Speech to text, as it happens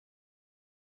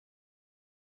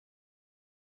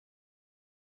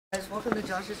Guys, welcome to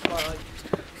Josh's vlog.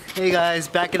 Hey guys,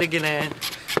 back at it again.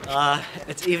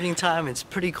 It's evening time. It's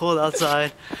pretty cold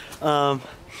outside.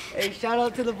 Hey, shout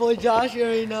out to the boy Josh. You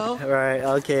already know. Right.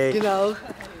 Okay. You know.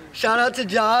 Shout out to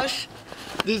Josh.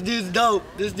 This dude's dope.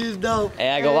 This dude's dope. Hey,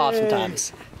 I go off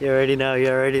sometimes. You already know. You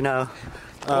already know.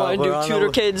 Want to do tutor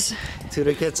kids?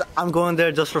 Tutor kids. I'm going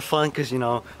there just for fun, cause you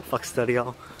know, fuck study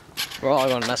all. We're all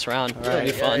going to mess around. It's gonna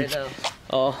be fun. Yeah,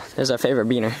 Oh, there's our favorite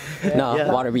beaner. No,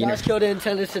 Yeah. water beaner. Josh killed it in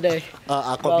tennis today.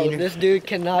 Aqua Bro, beaner. this dude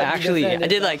cannot. Actually, I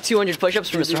did like 200 push-ups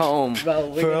for Mr. Home. Bro,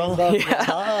 we're For real? getting Yeah.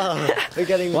 Ah. We're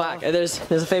getting Whack. There's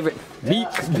a favorite.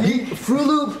 Fruit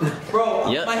Loop.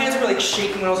 Bro, Yep. my hands were like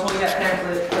shaking when I was holding that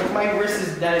pamphlet. Like my wrist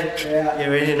is dead. Yeah. You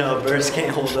already know. Birds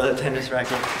can't hold a tennis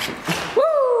racket.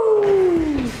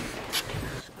 Woo!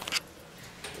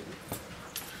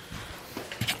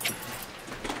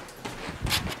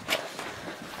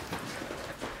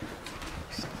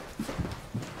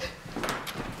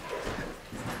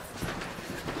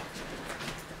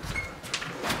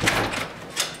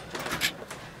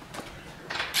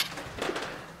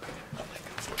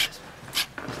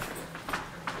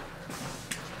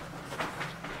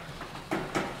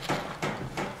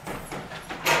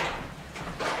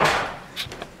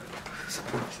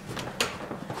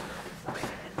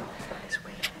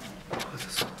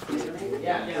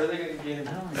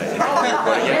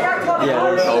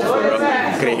 Oh, for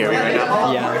real? Couldn't hear me right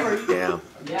now? Yeah. Damn.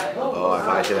 Oh, I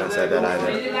probably shouldn't have said that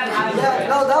either. Yeah,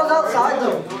 no, that was outside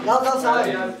though. That was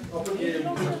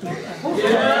outside.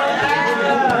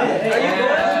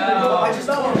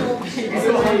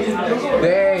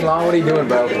 Dang, Long, what are you doing,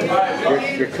 bro?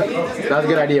 That was a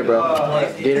good idea, bro.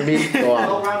 Gator beat, go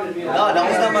off. No, that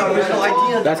was not my original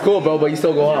idea. That's cool, bro, but you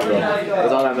still go off, bro.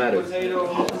 That's all that matters.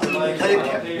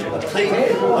 Play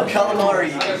a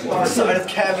calamari side of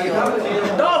caviar.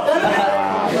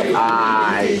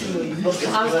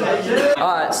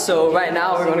 Alright, so right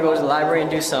now we're going to go to the library and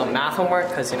do some math homework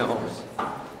because, you know,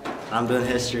 I'm doing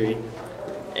history.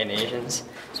 in Asians.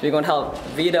 So we're going to help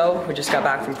Vito, who just got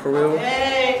back from Peru.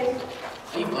 Hey!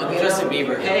 Justin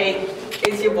Bieber. Hey,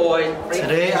 it's your boy.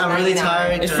 Today I'm really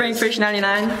tired. It's Frank Fish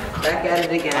 99. Back at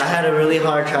it again. I had a really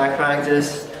hard track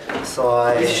practice, so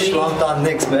I slumped on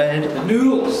Nick's bed.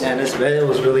 Noodles. And his bed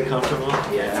was really comfortable.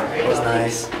 Yeah, it was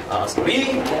nice. Awesome. Me?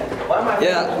 Why am I?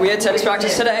 Yeah, we had tennis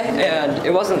practice today, and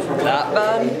it wasn't that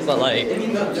bad, but like,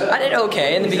 I did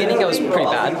okay. In the beginning, it was pretty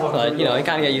bad, but you know, you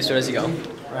kind of get used to it as you go.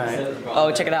 Right.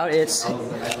 Oh, check it out, it's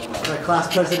The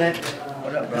class president.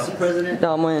 What up, bro? Mr. President.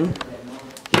 Dom and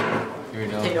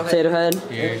Potato Head.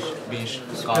 Here's being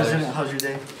scholar. President, how's your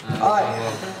day?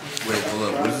 Wait, hold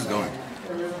up. Where's this going?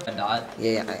 A dot.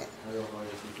 Yeah.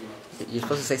 You're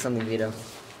supposed to say something, Vito.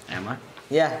 Am I?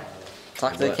 Yeah.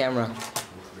 Talk to the What? camera.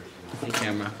 Hey,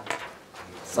 camera.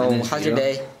 So, My name's how's your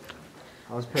Vito. day?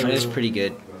 How's It was pretty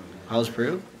good. How was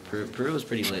Peru? Peru was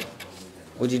pretty lit.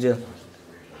 What'd you do?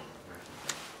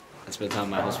 I spent time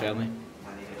with my host family.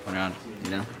 Went around,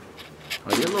 you know.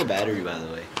 Oh, you're a little battery, by the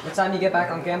way. What time do you get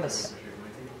back on campus?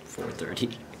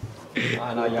 4:30.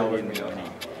 I know y'all with me.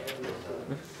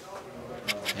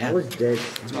 Yeah,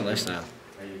 that's my lifestyle.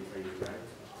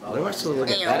 What do I still look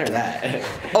at that or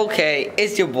that? Okay,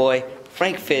 it's your boy,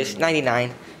 Frank Fish,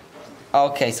 99.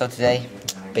 Okay, so today,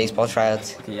 baseball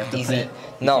tryouts. Okay, you have to Easy. put it-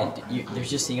 No. There's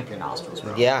just seeing up your nostrils,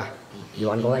 bro. Yeah. You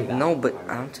want to go like that? No, but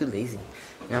I'm too lazy.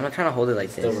 You know, I'm not trying to hold it like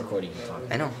Still this. recording.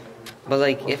 I know. But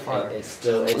like, if It's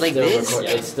still like this,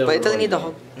 It's still but it doesn't need the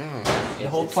whole. No. The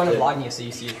whole point of vlogging is so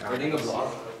you see it. Recording a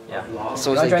vlog. Yeah. So You it's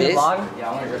want like to join the this. vlog? Yeah,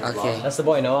 I want to record Okay. That's the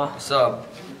boy Noah. What's up?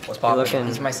 What's You're poppin'? looking.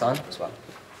 He's my son. He's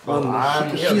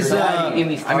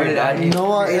I'm your daddy.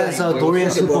 Noah is Dorian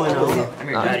 2.0. I'm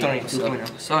your daddy.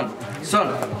 Son,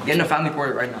 get in a family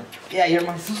portrait right now. Yeah, you're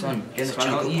my son. Son, get in a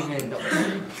channel even.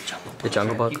 The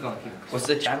Jungle Book. Keep going. What's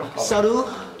the channel called? Saru.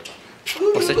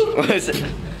 What is it?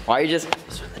 Why are you just?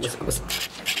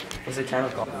 What's the channel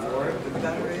called?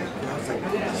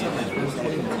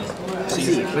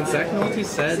 See, when Zach Nolte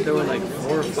said there were like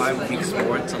 4 or 5 weeks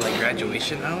more to like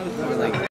graduation now, or like